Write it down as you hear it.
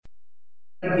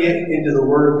get into the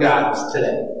Word of God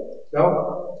today?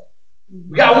 No?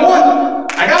 We got one.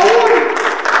 I got one.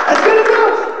 That's good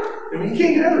enough. I mean, you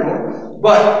can't get everyone.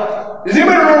 But does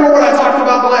anybody remember what I talked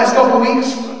about the last couple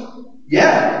weeks?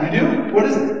 Yeah, you do? What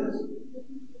is it?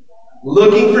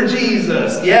 Looking for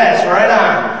Jesus. Yes, right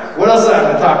on. What else did I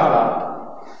have to talk about?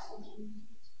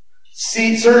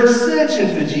 Searching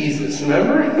for Jesus.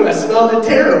 Remember? I spelled it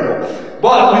terrible.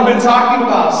 But we've been talking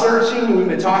about searching. We've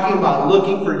been talking about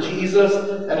looking for Jesus.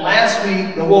 And last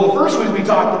week, the first week we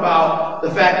talked about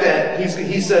the fact that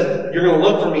he said, you're going to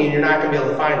look for me and you're not going to be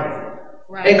able to find me.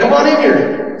 Right. Hey, come on in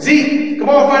here. Zeke, come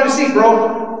on, find a seat,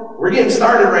 bro. We're getting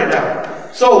started right now.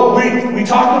 So we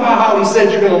talked about how he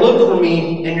said you're going to look for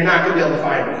me and you're not going to be able to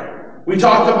find me. We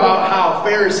talked about how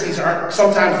Pharisees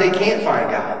sometimes they can't find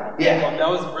God. Yeah. That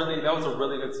was a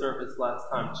really good service last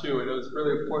time too, and it was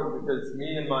really important because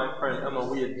me and my friend Emma,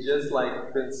 we had just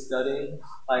been studying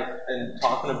and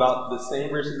talking about the same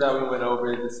verses that we went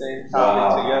over, the same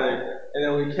topic together, and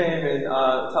then we came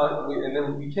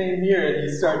and we came here and he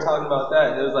started talking about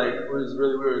that, and it was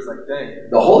really weird. It was like, dang,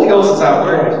 the Holy Ghost is out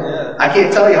there. Yeah. I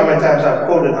can't tell you how many times I've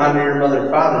quoted "Honor your mother and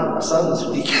father" to my son this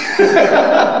week.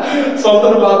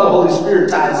 Something about the Holy Spirit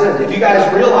ties in. If you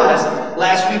guys realize,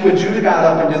 last week when Judah got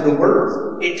up and did the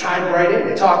Word, it tied right in.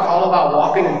 It talked all about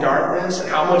walking in darkness and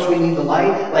how much we need the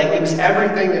light. It was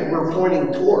everything that we're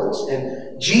pointing towards.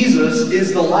 And Jesus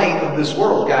is the light of this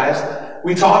world, guys.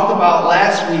 We talked about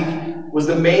last week was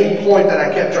the main point that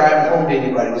I kept driving home to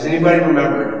anybody. Does anybody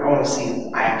remember? I want to see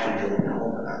if I actually did it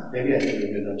home or not. Maybe I didn't do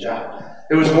a good enough job.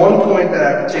 There was one point that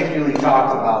I particularly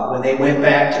talked about when they went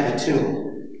back to the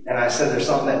tomb. And I said there's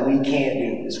something that we can't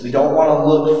do. Is we don't want to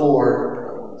look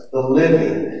for the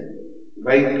living.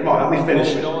 Right? Come on, help me finish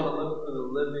it. We don't want to look for the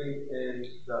living in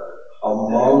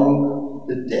among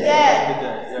the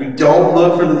dead. We don't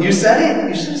look for the... You said it.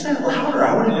 You should have said it louder.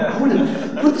 I would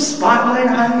have put the spotlight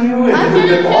on you and it would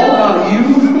have been all about you.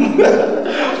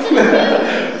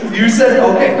 You said it.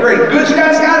 Okay, great. Good, you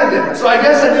guys got it then. So I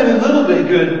guess I did a little bit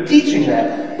good teaching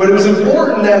that. But it was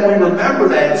important that we remember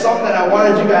that. It's something that I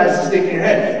wanted you guys to stick in your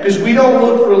head. Because we don't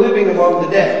look for living among the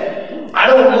dead. I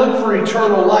don't look for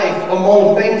eternal life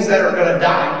among things that are going to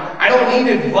die. I don't need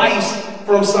advice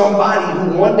from somebody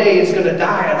who one day is going to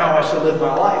die on how I should live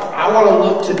my life. I want to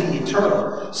look to the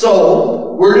eternal.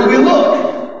 So, where do we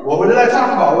look? What did I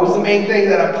talk about? What was the main thing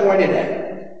that I pointed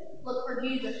at? Look for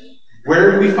Jesus.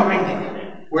 Where do we find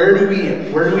him? Where do we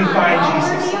find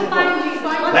Jesus?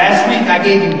 Last week I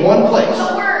gave you one place.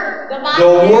 The Word.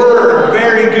 The Word.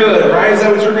 Very good. Right? Is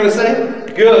that what you're going to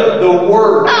say? Good. The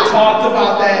Word. I talked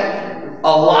about that a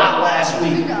lot last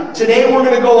week. Today we're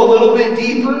going to go a little bit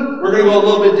deeper. We're going to go a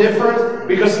little bit different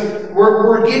because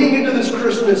we're getting into this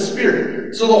Christmas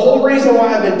spirit. So the whole reason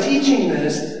why I've been teaching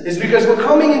this is because we're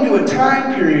coming into a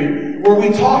time period where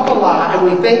we talk a lot and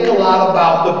we think a lot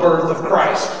about the birth of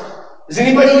Christ. Has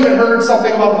anybody even heard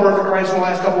something about the birth of Christ in the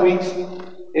last couple of weeks?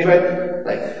 Anybody?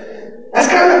 That's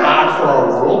kind of odd for our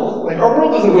world. Our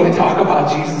world doesn't really talk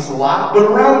about Jesus a lot.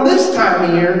 But around this time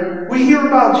of year, we hear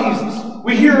about Jesus.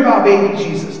 We hear about baby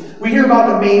Jesus. We hear about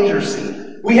the manger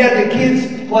scene. We had the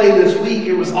kids play this week.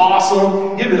 It was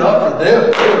awesome. Give it up for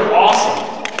them. They were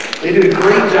awesome. They did a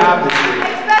great job this year.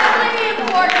 Especially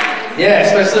important. Yeah,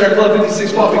 especially our Club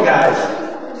 56 puppy guys.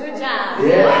 Good job.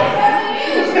 Yeah.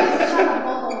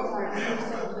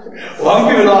 Well,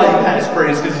 I'm giving all you guys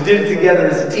praise because you did it together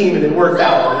as a team and it worked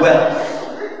out well.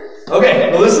 Okay,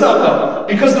 well listen up though.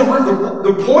 Because the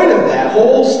point of that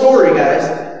whole story, guys,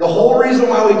 the whole reason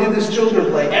why we did this children's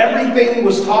play, everything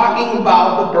was talking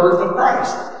about the birth of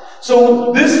Christ.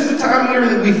 So this is the time of year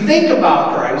that we think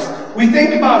about Christ. We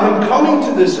think about him coming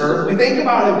to this earth. We think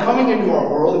about him coming into our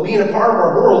world and being a part of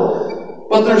our world.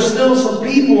 But there's still some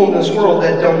people in this world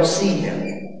that don't see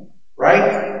him.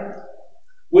 Right?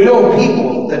 We know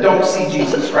people that don't see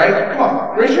Jesus, right? Come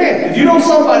on, raise your hand. If you know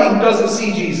somebody who doesn't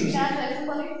see Jesus,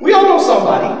 we all know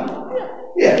somebody.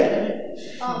 Yeah.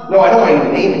 No, I don't want you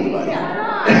to name anybody.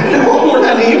 No, we're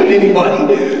not naming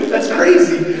anybody. That's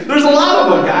crazy. There's a lot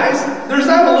of them, guys. There's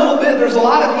not a little bit. There's a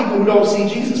lot of people who don't see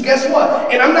Jesus. Guess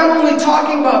what? And I'm not only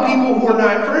talking about people who are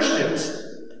not Christians.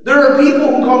 There are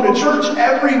people who come to church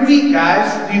every week,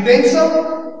 guys. Do you think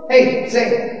so? Hey, say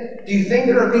it. Do you think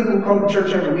there are people who come to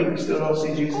church every week and still don't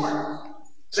see Jesus?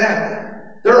 Exactly.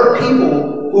 There are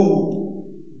people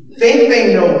who think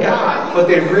they know God, but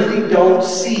they really don't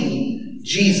see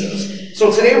Jesus.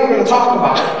 So today we're going to talk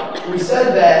about it. We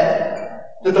said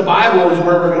that the Bible is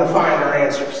where we're going to find our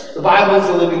answers. The Bible is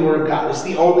the living Word of God. It's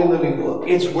the only living book.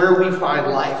 It's where we find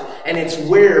life. And it's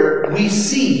where we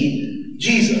see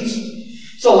Jesus.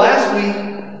 So last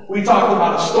week, we talked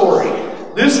about a story.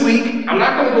 This week, I'm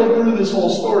not going to go through through this whole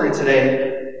story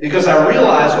today because I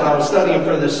realized when I was studying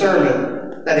for this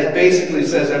sermon that it basically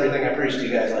says everything I preached to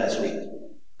you guys last week.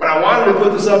 But I wanted to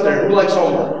put this up there. Who likes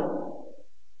homework?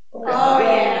 Okay. Oh,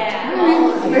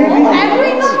 yeah.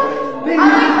 Maybe.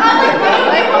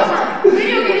 I like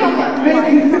video game homework.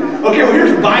 Maybe. Okay, well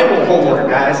here's Bible homework,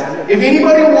 guys. If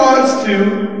anybody wants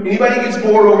to, anybody gets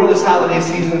bored over this holiday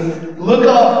season, look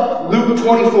up Luke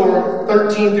 24,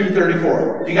 13 through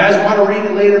 34. If you guys want to read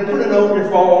it later, put a note in your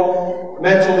phone,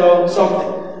 mental note,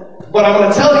 something. But I'm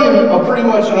going to tell you pretty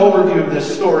much an overview of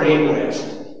this story anyways.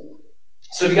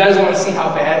 So if you guys want to see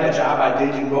how bad a job I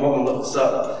did, you can go home and look this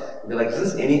up. And be like, is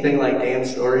this anything like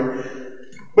Dan's story?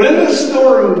 But in this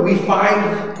story, we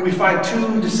find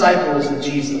two disciples of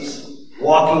Jesus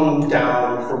walking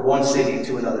down from one city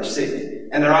to another city.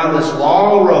 And they're on this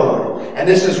long road. And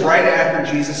this is right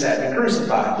after Jesus had been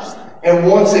crucified. And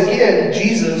once again,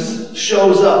 Jesus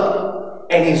shows up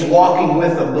and he's walking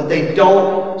with them, but they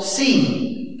don't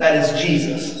see that it's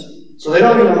Jesus. So they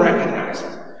don't even recognize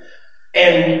him.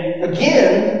 And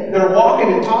again, they're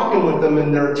walking and talking with them,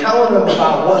 and they're telling them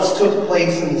about what's took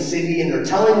place in the city, and they're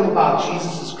telling them about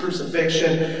Jesus'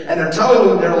 crucifixion, and they're telling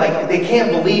them, they're like, they can't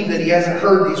believe that he hasn't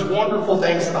heard these wonderful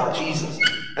things about Jesus.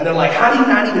 And they're like, how do you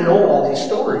not even know all these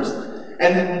stories?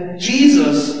 And then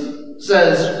Jesus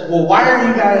says, well, why are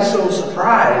you guys so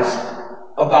surprised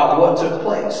about what took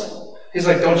place? He's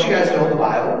like, don't you guys know the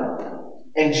Bible?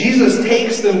 And Jesus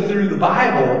takes them through the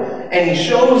Bible, and he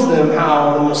shows them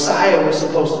how the Messiah was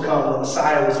supposed to come, the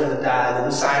Messiah was going to die, the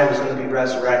Messiah was going to be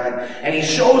resurrected. And he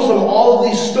shows them all of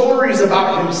these stories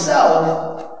about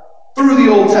himself through the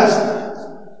Old Testament.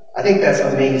 I think that's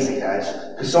amazing, guys.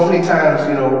 Because so many times,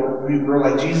 we're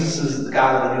like, Jesus is the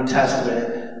God of the New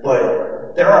Testament,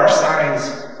 but there are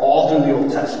signs all through the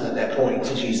Old Testament that point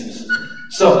to Jesus.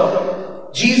 So,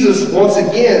 Jesus, once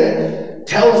again,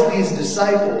 tells these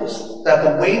disciples that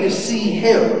the way to see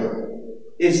him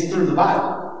is through the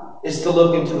Bible, is to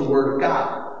look into the Word of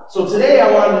God. So today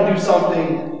I wanted to do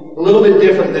something a little bit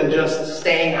different than just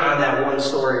staying on that one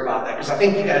story about that, because I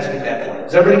think you guys get that point.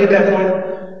 Does everybody get that point?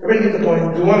 Everybody get the point?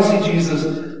 If we want to see Jesus,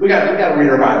 we got to read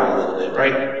our Bible a little bit,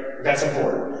 right? That's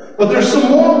important. But there's some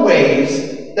more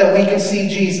ways that we can see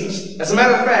Jesus. As a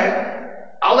matter of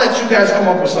fact, I'll let you guys come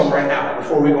up with some right now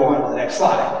before we go on to the next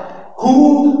slide.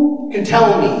 Who can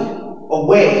tell me a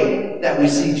way that we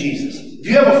see Jesus? If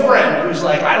you have a friend who's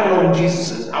like, I don't know who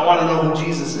Jesus is, I want to know who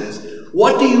Jesus is,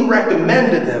 what do you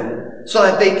recommend to them so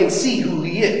that they can see who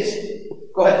he is?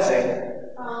 Go ahead, say.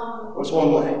 What's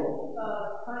one way?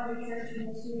 Come to church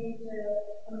and listening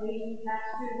to amazing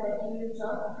pastors like you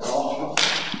yourself. Oh,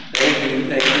 thank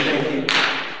you.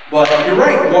 But you're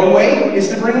right, one way is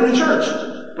to bring them to church.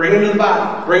 Bring them to the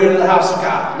body. Bring them to the house of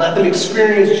God. Let them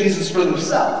experience Jesus for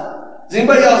themselves. Does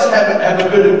anybody else have a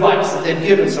good advice that they've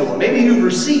given someone? Maybe you've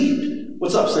received.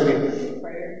 What's up, Cindy?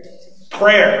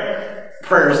 Prayer.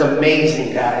 Prayer is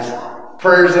amazing, guys.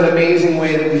 Prayer is an amazing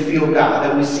way that we feel God,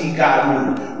 that we see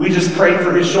God move. We just prayed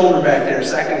for his shoulder back there a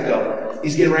second ago.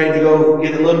 He's getting ready to go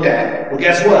get it looked at. Well,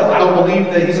 guess what? I don't believe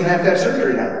that he's going to have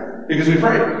surgery now because we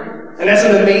prayed. And that's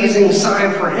an amazing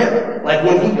sign for him. Like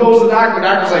when he goes to the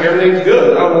doctor's like, everything's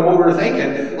good. I don't know what we were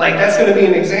thinking. Like that's going to be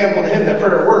an example to him that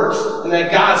prayer works and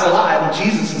that God's alive and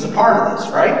Jesus is a part of this,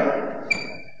 right?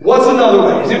 What's another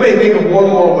way? Does anybody think of one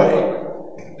more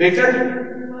way?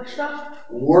 Victor?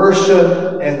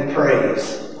 Worship and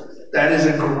praise. That is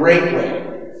a great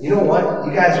way. You know what?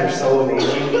 You guys are so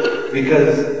amazing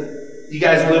because you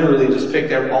guys literally just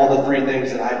picked up all the three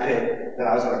things that I picked that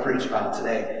I was going to preach about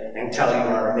today and tell you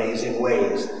our amazing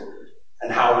ways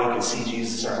and how we can see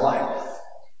Jesus in our life.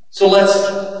 So let's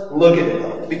look at it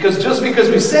though. Because just because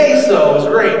we say so is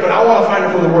great, but I want to find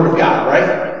it from the Word of God,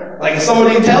 right? Like if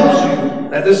somebody tells you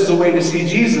that this is a way to see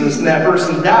Jesus and that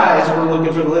person dies, we're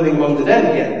looking for the living among the dead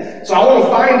again. So I want to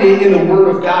find it in the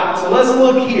Word of God. So let's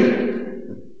look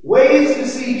here. Ways to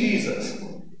see Jesus.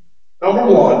 Number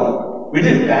one, we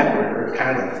did it backward,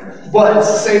 kind of. But it's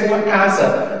the same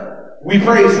concept. We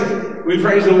praise Him. We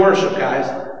praise and worship, guys.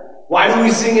 Why do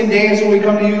we sing and dance when we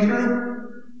come to youth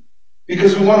group?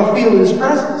 Because we want to feel His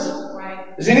presence.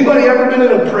 Right. Has anybody ever been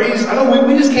in a praise? I know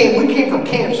we came from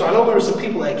camp, so I know there were some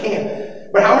people at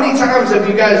camp. But how many times have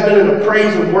you guys been in a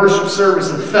praise and worship service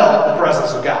and felt the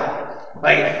presence of God?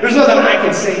 Like, there's nothing I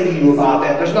can say to you about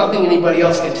that. There's nothing anybody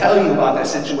else can tell you about that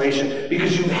situation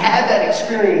because you've had that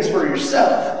experience for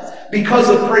yourself because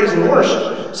of praise and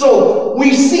worship. So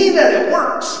we see that it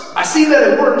works. I see that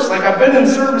it works. Like I've been in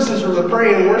services where they're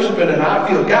praying and worshiping and I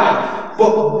feel God.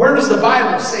 But where does the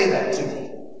Bible say that to me?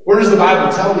 Where does the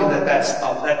Bible tell me that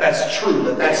that's true,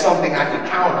 that that's something I can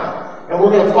count on? And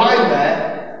we're going to find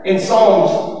that in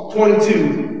Psalms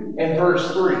 22 and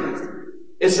verse 3.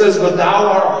 It says, "But thou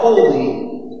art holy,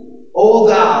 O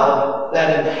thou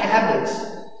that inhabits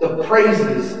the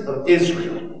praises of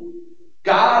Israel."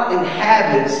 God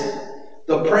inhabits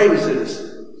the praises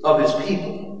of his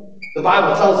people. The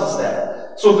Bible tells us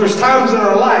that. So if there's times in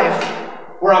our life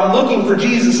where I'm looking for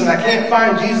Jesus and I can't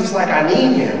find Jesus like I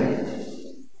need him,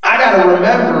 I got to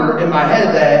remember in my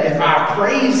head that if I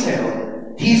praise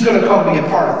him, he's going to come be a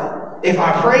part of it. If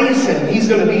I praise him, he's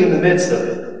going to be in the midst of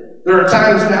it. There are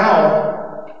times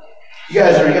now, you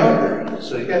guys are younger,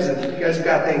 so you guys have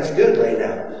got things good right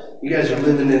now. You guys are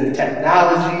living in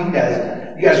technology. You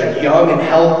guys are young and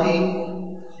healthy.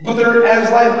 But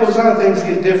as life goes on, things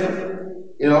get different.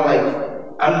 You know,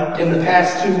 like in the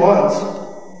past 2 months,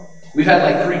 we've had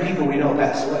like 3 people we know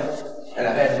pass away. And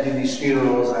I've had to do these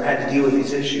funerals. I've had to deal with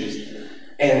these issues.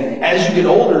 And as you get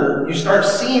older, you start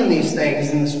seeing these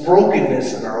things and this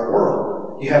brokenness in our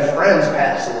world. You have friends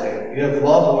pass away. You have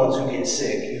loved ones who get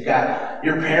sick. You've got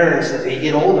your parents that they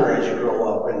get older as you grow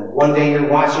up. And one day you're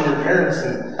watching your parents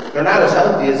and they're not as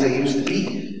healthy as they used to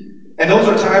be. And those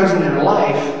are times in your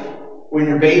life when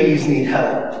your babies need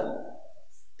help,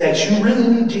 that you really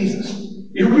need Jesus.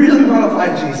 You really want to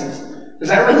find Jesus.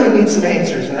 Because I really need some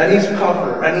answers, and I need some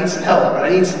comfort, and I need some help, and I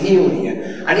need some healing,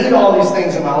 and I need all these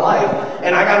things in my life.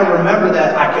 And I got to remember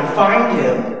that I can find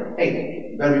him.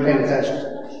 Hey, you better be paying attention.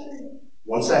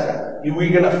 1 second.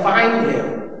 We're going to find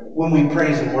him when we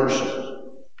praise and worship.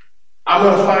 I'm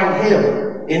going to find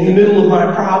him in the middle of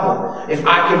my problem if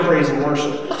I can praise and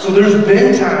worship. So there's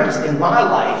been times in my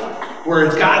life where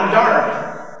it's gotten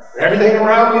dark. Everything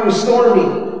around me was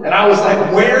stormy. And I was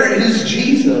like, where is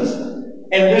Jesus?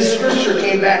 And this scripture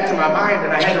came back to my mind,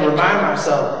 and I had to remind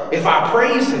myself, if I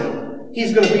praise him,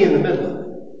 he's going to be in the middle of it.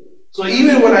 So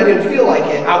even when I didn't feel like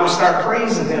it, I would start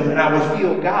praising him, and I would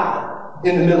feel God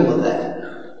in the middle of that.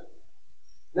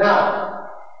 Now,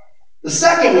 the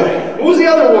second way, what was the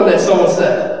other one that someone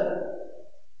said?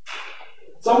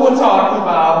 Someone talked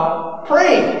about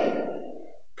praying.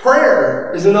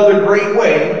 Prayer is another great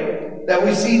way that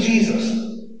we see Jesus.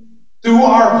 Through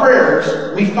our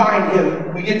prayers, we find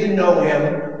him, we get to know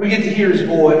him, we get to hear his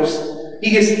voice, he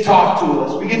gets to talk to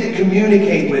us, we get to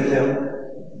communicate with him.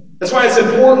 That's why it's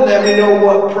important that we know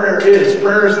what prayer is.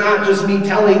 Prayer is not just me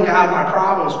telling God my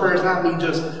problems. Prayer is not me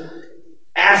just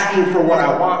asking for what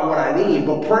I want and what I need.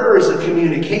 But prayer is a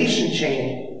communication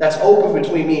chain that's open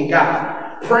between me and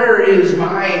God. Prayer is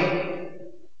my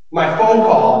phone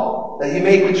call that you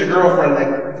make with your girlfriend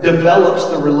that develops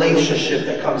the relationship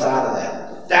that comes out of that.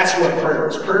 That's what prayer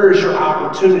is. Prayer is your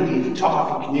opportunity to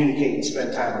talk and communicate and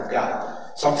spend time with God.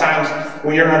 Sometimes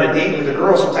when you're on a date with a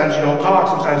girl, sometimes you don't talk.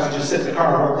 Sometimes you just sit in the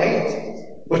car and hold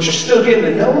hands. But you're still getting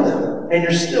to know them, and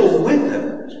you're still with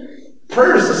them.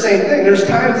 Prayer is the same thing. There's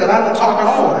times that I don't talk at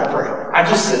all when I pray. I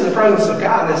just sit in the presence of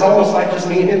God, and it's almost like just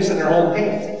me and him sitting there holding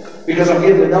hands. Because I'm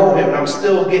getting to know him, and I'm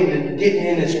still getting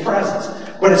in his presence.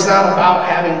 But it's not about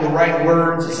having the right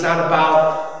words. It's not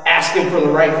about asking for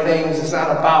the right things. It's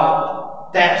not about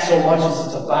that so much as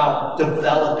it's about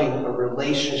developing a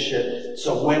relationship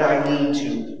so when I need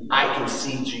to, I can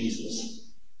see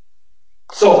Jesus.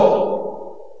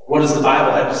 So, what does the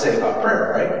Bible have to say about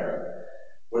prayer, right?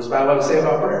 What does the Bible have to say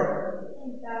about prayer?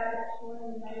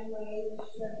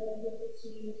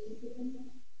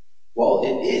 Well,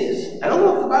 it is. I don't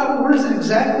know if the Bible words it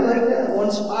exactly like that,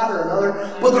 one spot or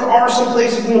another, but there are some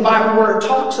places in the Bible where it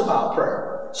talks about prayer.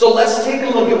 So let's take a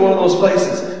look at one of those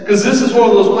places, because this is one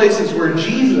of those places where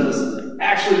Jesus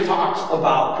actually talks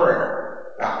about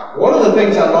prayer. Now, one of the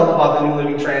things I love about the New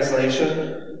Living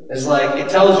Translation is like it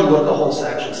tells you what the whole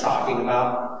section's talking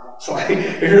about. So like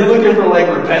if you're looking for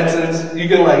like repentance, you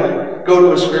can like go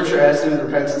to a scripture that has to do with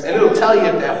repentance, and it'll tell you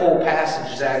if that whole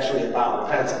passage is actually about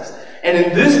repentance. And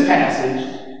in this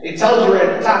passage, it tells you right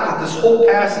at the top that this whole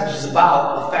passage is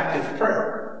about effective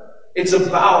prayer. It's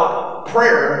about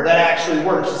prayer that actually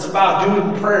works. It's about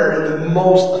doing prayer in the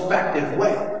most effective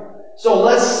way. So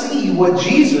let's see what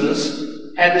Jesus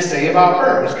had to say about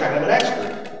prayer. He's kind of an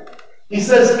expert. He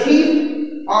says,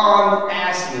 keep on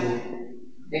asking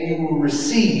and you will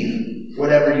receive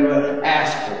whatever you have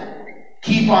asked for.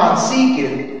 Keep on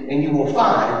seeking and you will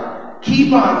find.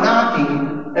 Keep on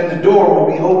knocking and the door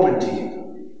will be open to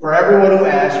you. For everyone who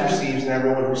asks receives, and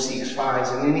everyone who seeks finds,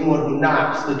 and anyone who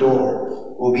knocks, the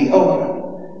door will be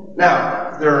open.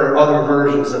 Now, there are other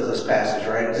versions of this passage,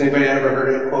 right? Has anybody ever heard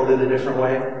it quoted a different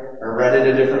way? Or read it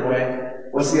a different way?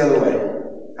 What's the other way?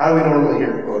 How do we normally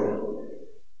hear it quoted?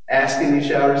 Ask and you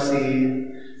shall receive.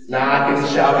 Knock and it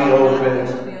shall be open.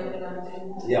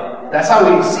 Yeah, that's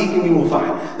how we seek and you will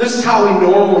find. This is how we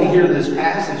normally hear this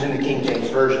passage in the King James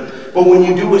Version. But when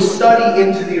you do a study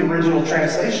into the original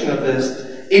translation of this,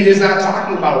 It is not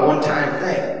talking about a one-time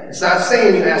thing. It's not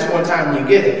saying you ask one time and you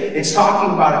get it. It's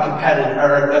talking about a competitive,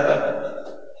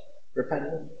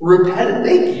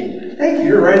 repetitive. Thank you.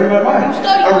 You're right in my mind.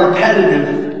 A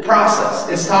repetitive process.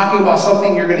 It's talking about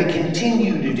something you're going to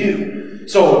continue to do.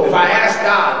 So if I ask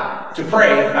God to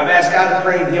pray, I've asked God to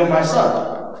pray and heal my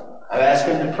son. I've asked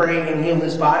him to pray and heal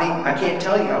his body. I can't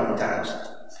tell you how many times.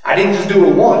 I didn't just do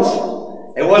it once.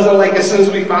 It wasn't like as soon as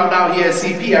we found out he had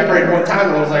CP, I prayed one time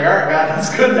and I was like, all right, God,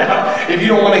 it's good now. If you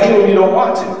don't want to heal him, you don't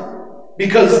want to.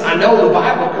 Because I know the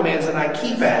Bible commands that I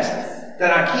keep asking,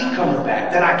 that I keep coming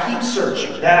back, that I keep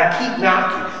searching, that I keep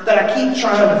knocking, that I keep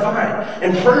trying to find.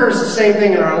 And prayer is the same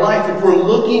thing in our life. If we're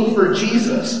looking for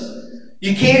Jesus,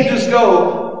 you can't just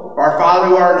go, our Father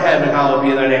who art in heaven, hallowed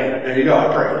be thy name. There you go, I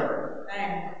prayed.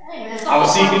 I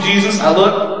was seeking Jesus, I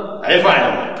looked, I didn't find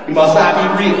him. He must not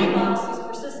be real.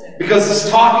 Because it's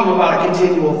talking about a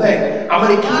continual thing. I'm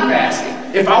going to keep asking.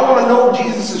 If I want to know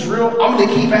Jesus is real, I'm going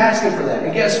to keep asking for that.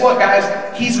 And guess what, guys?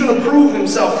 He's going to prove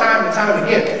himself time and time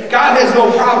again. God has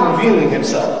no problem revealing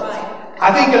himself.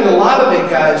 I think in a lot of it,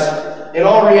 guys, in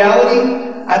all reality,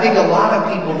 I think a lot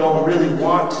of people don't really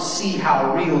want to see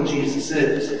how real Jesus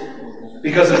is.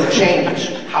 Because it will change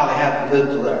how they have to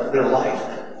live their life.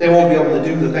 They won't be able to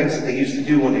do the things that they used to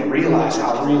do when they realize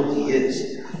how real he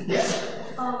is. Yes.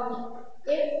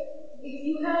 If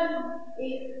you had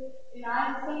and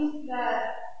I think that,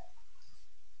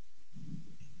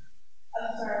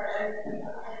 I'm sorry,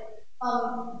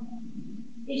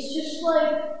 it's just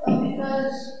like,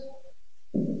 because,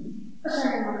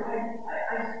 sorry,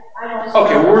 I don't.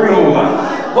 Okay, we're going to move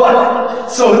on. But,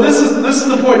 so this is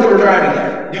the point that we're driving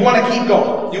at. You want to keep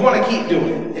going. You want to keep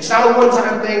doing it. It's not a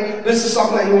one-time thing. This is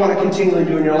something that you want to continually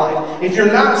do in your life. If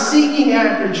you're not seeking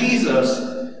after Jesus,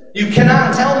 you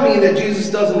cannot tell me that Jesus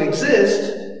doesn't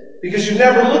exist because you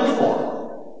never looked for him.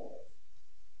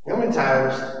 How many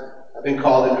times I've been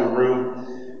called into a room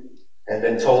and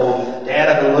been told, Dad,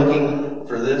 I've been looking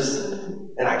for this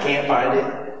and I can't find it.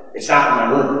 It's not in my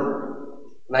room.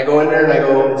 And I go in there and I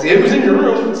go, see, it was in your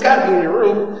room. It's got to be in your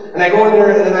room. And I go in there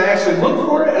and then I actually look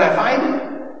for it and I find it.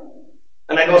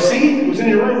 And I go, see, it was in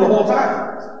your room the whole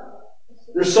time.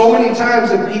 There's so many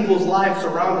times in people's lives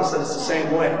around us that it's the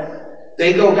same way.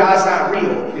 They go, God's not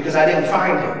real because I didn't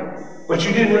find him. But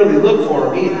you didn't really look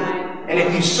for him either. And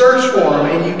if you search for him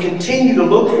and you continue to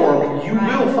look for him, you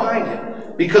will find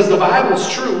him. Because the Bible's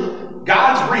true.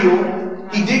 God's real.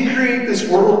 He did create this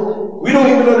world. We don't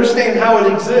even understand how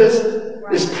it exists.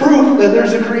 It's proof that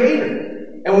there's a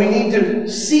creator. And we need to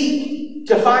seek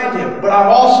to find him. But I've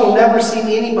also never seen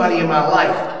anybody in my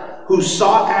life who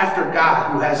sought after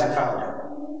God who hasn't found him.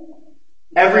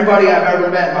 Everybody I've ever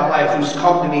met in my life who's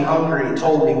come to me hungry and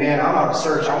told me, man, I'm on a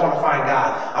search. I want to find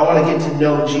God. I want to get to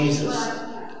know Jesus.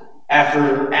 After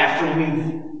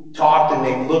we've talked and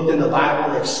they've looked in the Bible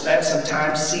and they've spent some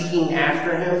time seeking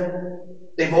after him,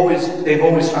 they've always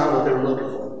found what they were looking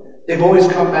for. They've always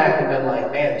come back and been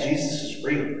like, man, Jesus is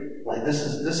real. Like, this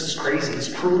is crazy. He's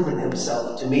proven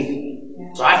himself to me.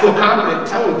 So I feel confident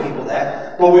telling people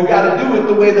that. But we've got to do it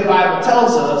the way the Bible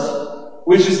tells us,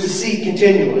 which is to seek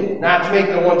continually, not to make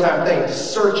it a one-time thing, to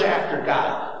search after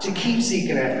God, to keep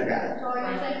seeking after God. So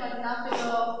are you saying like not to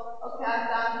go, okay, I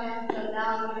found him, so now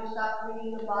I'm going to stop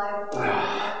reading the Bible?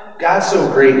 God's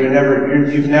so great,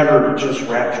 you've never just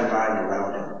wrapped your mind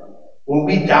around him. When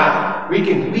we die, we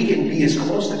can be as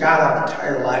close to God our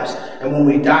entire lives, and when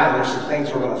we die, there's some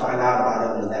things we're going to find out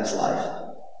about him in the next life.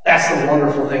 That's the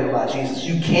wonderful thing about Jesus.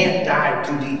 You can't dive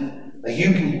too deep. Like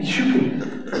you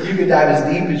can dive as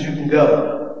deep as you can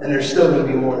go, and there's still going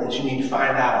to be more that you need to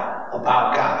find out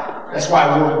about God. That's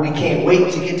why we can't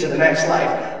wait to get to the next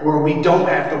life where we don't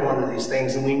have to wonder these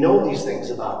things and we know these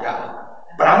things about God.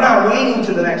 But I'm not waiting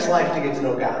to the next life to get to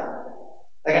know God.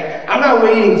 Like, I'm not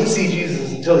waiting to see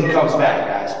Jesus until he comes back,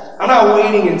 guys. I'm not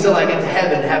waiting until I get to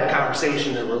heaven to have a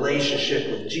conversation, a relationship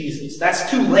with Jesus.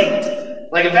 That's too late.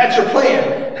 Like, if that's your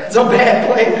plan, that's a bad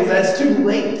plan because that's too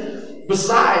late.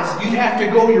 Besides, you'd have to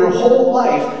go your whole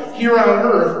life here on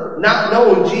earth not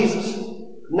knowing Jesus,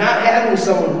 not having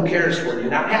someone who cares for you,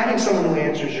 not having someone who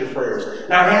answers your prayers,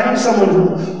 not having someone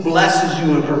who blesses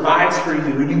you and provides for you,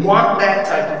 and you want that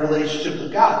type of relationship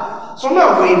with God. So I'm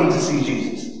not waiting to see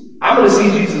Jesus. I'm going to see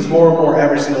Jesus more and more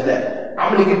every single day.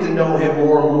 I'm going to get to know him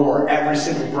more and more every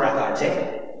single breath I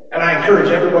take. And I encourage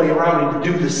everybody around me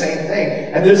to do the same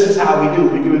thing. And this is how we do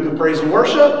it. We do it through praise and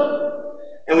worship,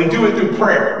 and we do it through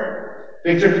prayer.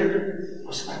 Victor,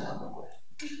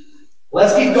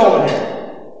 let's keep going here.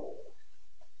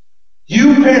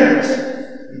 You parents,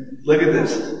 look at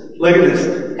this. Look at this.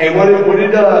 Hey, what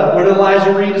did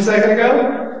Elijah read a second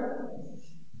ago?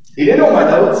 He didn't know my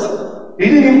notes. He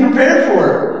didn't even prepare for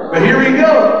it. But here we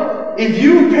go. If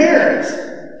you parents,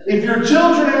 if your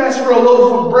children ask for a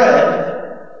loaf of bread,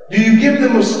 do you give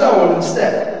them a stone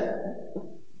instead?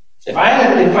 If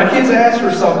my kids ask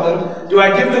for something, do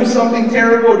I give them something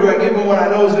terrible, or do I give them what I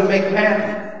know is going to make them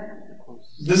happy?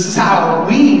 This is how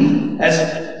we,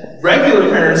 as regular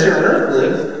parents here on earth,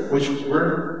 live, which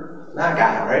we're not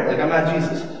God, right? Like, I'm not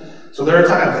Jesus. So there are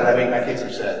times that I make my kids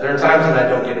upset. There are times that I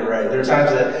don't get it right. There are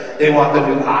times that they want the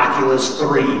new Oculus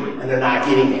 3, and they're not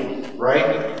getting it,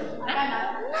 right?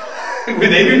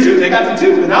 They do too. They got the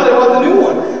 2, but now they want the new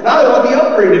one. Now they want the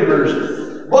upgraded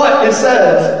version. But it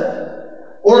says,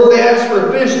 or if they ask for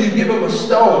a fish, do you give them a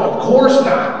stone? Of course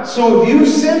not. So if you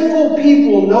sinful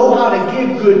people know how to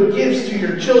give good gifts to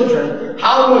your children,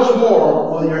 how much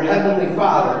more will your heavenly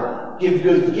Father give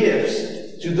good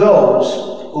gifts to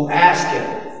those who ask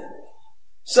Him?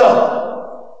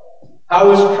 So,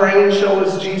 how is praying show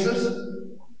us Jesus?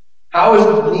 How is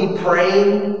me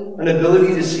praying an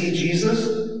ability to see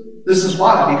Jesus? This is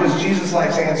why, because Jesus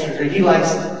likes answering. He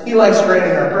likes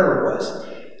granting our prayer requests.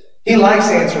 He likes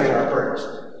answering our prayers.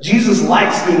 Jesus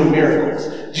likes doing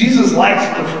miracles. Jesus likes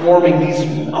performing these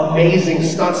amazing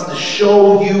stunts to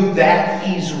show you that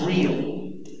He's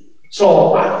real.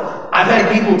 So I've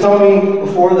had people tell me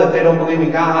before that they don't believe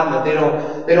in God, that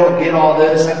they don't get all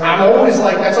this, and I'm always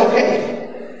like, that's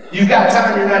okay. You've got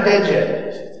time. You're not dead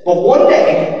yet. But one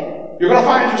day you're going to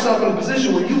find yourself in a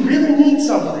position where you really need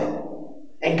something.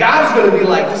 And God's going to be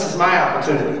like, this is my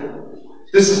opportunity.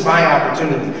 This is my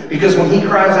opportunity. Because when He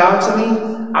cries out to me,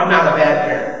 I'm not a bad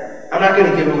parent. I'm not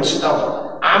going to give him a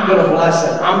stone. I'm going to bless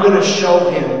him. I'm going to show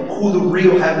him who the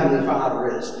real Heavenly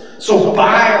Father is. So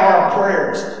by our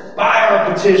prayers, by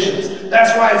our petitions,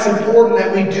 that's why it's important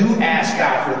that we do ask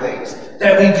God for things.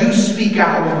 That we do speak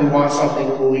out when we want something,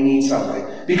 when we need something.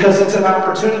 Because it's an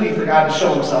opportunity for God to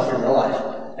show Himself in your life.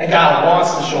 And God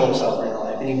wants to show Himself in your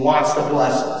life. And He wants to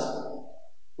bless us.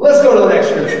 Let's go to the next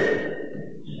scripture.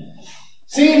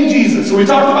 Seeing Jesus. So we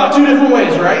talked about 2 different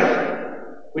ways, right?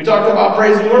 We talked about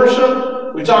praise and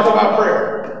worship. We talked about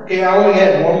prayer. Okay, I only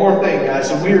had one more thing, guys.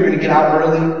 So we are going to get out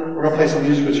early. We're going to play some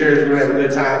musical chairs. We're going to have a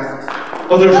good time.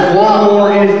 But there's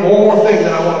one more thing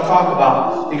that I want to talk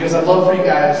about. Because I'd love for you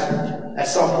guys, at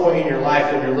some point in your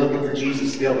life, when you're looking for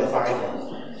Jesus, to be able to find Him.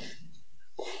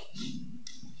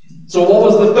 So what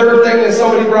was the third thing that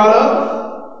somebody brought up?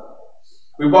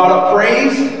 We brought up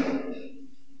praise.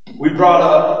 We brought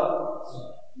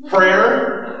up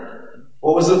prayer.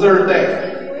 What was the third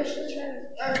thing?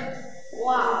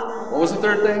 Wow. What was the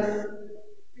third thing?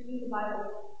 Reading the Bible.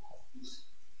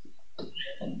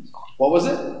 What was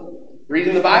it?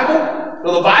 Reading the Bible?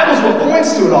 No, the Bible's what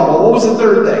points to it all. But what was the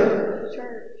third thing?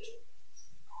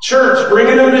 Church.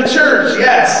 Bringing them to church.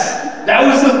 Yes. That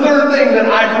was the third thing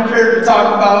that I prepared to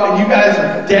talk about, and you guys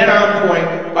are dead on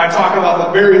point by talking about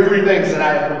the very 3 things that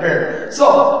I have prepared.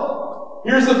 So,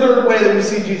 here's the third way that we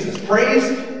see Jesus. Praise,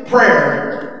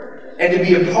 prayer, and to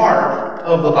be a part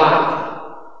of the body.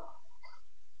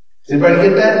 Does anybody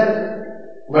get that?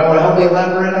 Anybody want to help me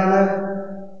elaborate on that?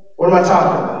 What am I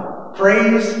talking about?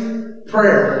 Praise,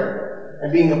 prayer,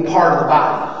 and being a part of the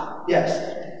body. Yes.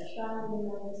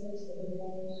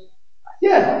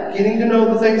 Yeah, getting to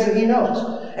know the things that He knows.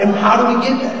 And how do we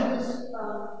get that?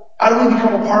 How do we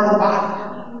become a part of the body?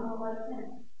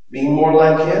 Being more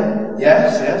like Him?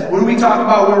 Yes. What do we talk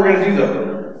about what we're going to do,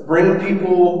 though? Bring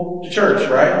people to church,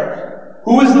 right?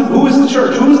 Who is the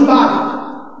church? Who is the body?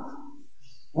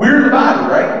 We're the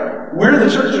body, right? We're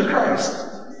the church of Christ.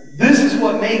 This is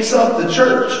what makes up the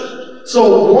church.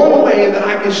 So one way that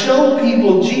I can show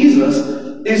people Jesus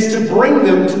is to bring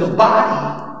them to the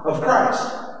body of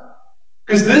Christ.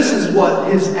 Because this is what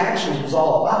His actions was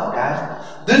all about, guys.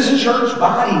 This church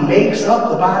body makes up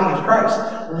the body of Christ.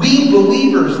 We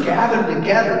believers gathered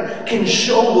together can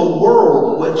show the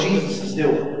world what Jesus is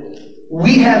doing.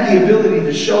 We have the ability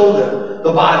to show them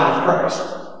the body of Christ.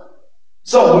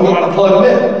 So we want to plug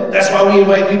them in. That's why we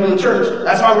invite people to church.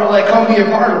 That's why we're like, come be a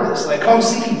part of this. Like, come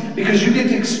see. Because you get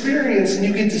to experience and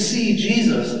you get to see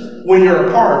Jesus when you're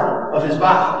a part of His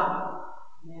body.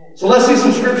 So let's see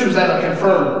some scriptures that will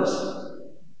confirm this.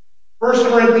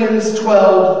 1 Corinthians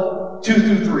 12, 2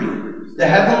 through 3. The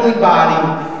heavenly body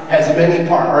has many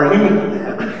parts.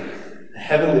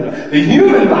 The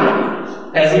human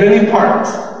body has many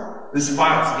parts. This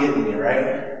font's getting me,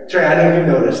 right? Trey, I know you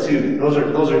noticed too. Those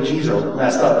are G's are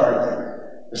messed up, aren't they?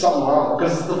 There's something wrong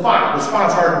because it's the font. This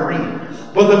font's hard to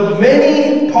read. But the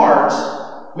many parts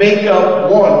make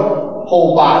up one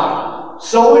whole body.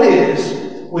 So it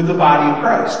is with the body of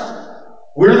Christ.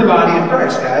 We're the body of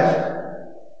Christ, guys.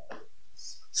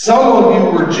 Some of you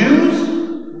were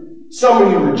Jews. Some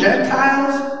of you were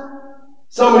Gentiles.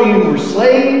 Some of you were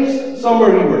slaves. Some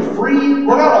of you were free.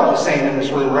 We're not all the same in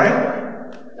this room,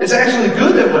 right? It's actually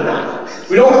good that we're not.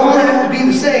 We don't all have to be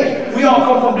the same. We all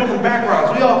come from different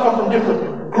backgrounds. We all come from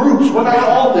different groups. We're not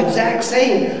all the exact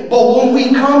same. But when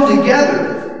we come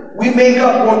together, we make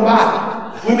up one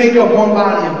body. We make up one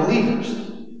body of believers.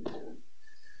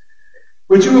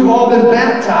 But you have all been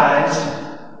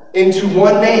baptized into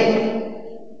one name.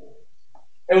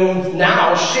 And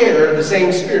now share the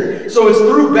same Spirit. So it's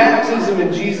through baptism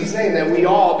in Jesus' name that we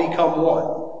all become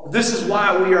one. This is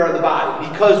why we are the body,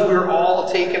 because we're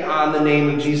all taken on the name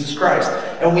of Jesus Christ.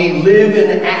 And we live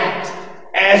and act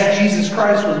as Jesus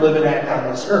Christ would live and act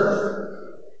on this earth.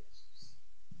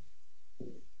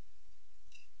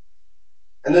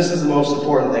 And this is the most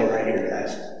important thing right here,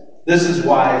 guys. This is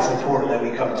why it's important that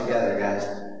we come together, guys.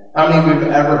 How many of you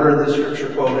have ever heard this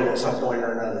scripture quoted at some point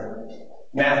or another?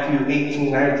 Matthew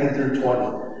 18:19 through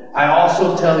 20. I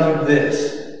also tell you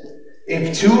this.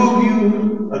 If two of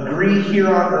you agree here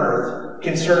on earth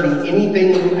concerning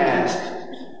anything you ask,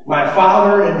 my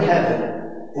Father in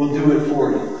heaven will do it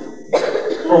for you.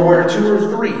 For where two or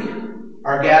three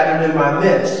are gathered in my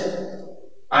midst,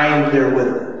 I am there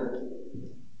with them.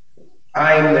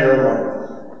 I am there among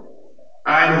them.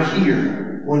 I am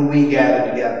here when we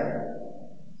gather together.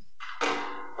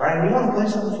 Brian, you want to play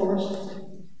something for us?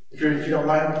 If you don't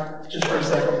mind, just for a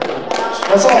second.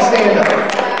 Let's all stand up.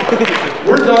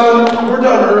 We're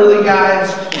done early, guys.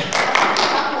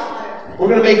 We're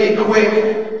going to make it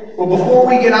quick. But before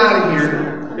we get out of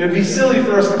here, it would be silly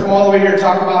for us to come all the way here and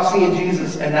talk about seeing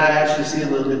Jesus and not actually see a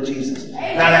little bit of Jesus.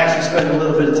 Not actually spend a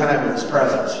little bit of time in His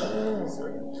presence.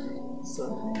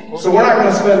 So we're not going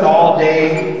to spend all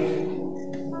day.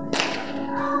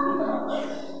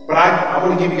 But I'm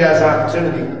going to give you guys an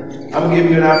opportunity. I'm going to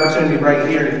give you an opportunity right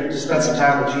here to spend some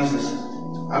time with Jesus.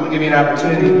 I'm going to give you an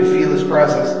opportunity to feel His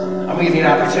presence. I'm going to give you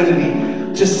an opportunity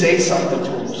to say something to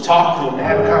Him, to talk to Him, to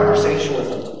have a conversation with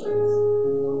Him,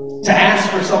 to ask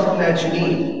for something that you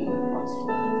need,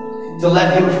 to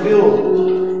let Him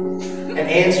fill and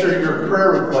answer your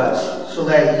prayer requests so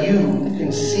that you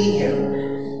can see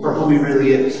Him for who He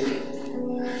really is.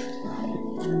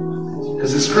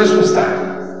 Because it's Christmas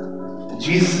time.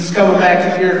 Jesus is coming back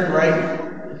to the earth, right?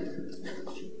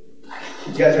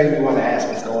 You guys make me want to ask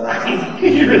what's going on.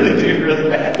 You really do, really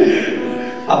bad.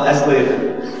 I'll ask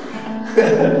later.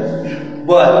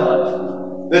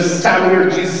 But this is the time of year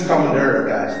Jesus is coming to earth,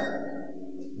 guys.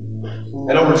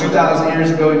 And over 2,000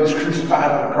 years ago, He was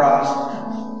crucified on the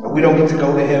cross. And we don't get to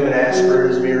go to Him and ask for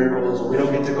His miracles. And we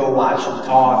don't get to go watch Him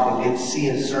talk and get to see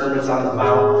His sermons on the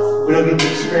Mount. We don't get to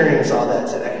experience all that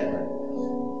today.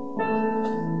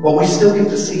 But we still get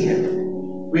to see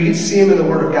Him. We get to see Him in the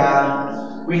Word of God.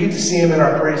 We get to see Him in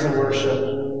our praise and worship.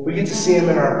 We get to see Him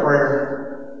in our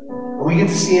prayer. And we get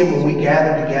to see Him when we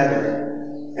gather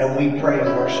together and we pray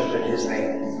and worship in His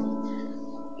name.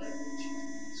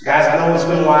 So guys, I know it's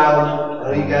been wild.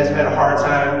 I know you guys have had a hard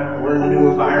time. We're in a new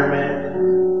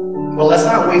environment. But let's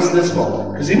not waste this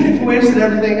moment. Because even if you wasted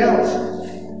everything else,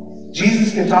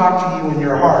 Jesus can talk to you in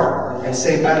your heart and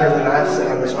say better than I've said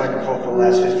on this microphone for the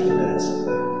last 15 minutes.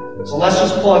 So let's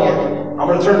just plug in. I'm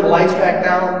going to turn the lights back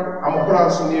down. I'm going to put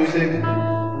on some music.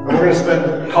 And we're going to spend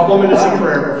a couple of minutes in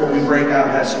prayer before we break out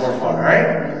and have some more fun, all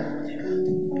right?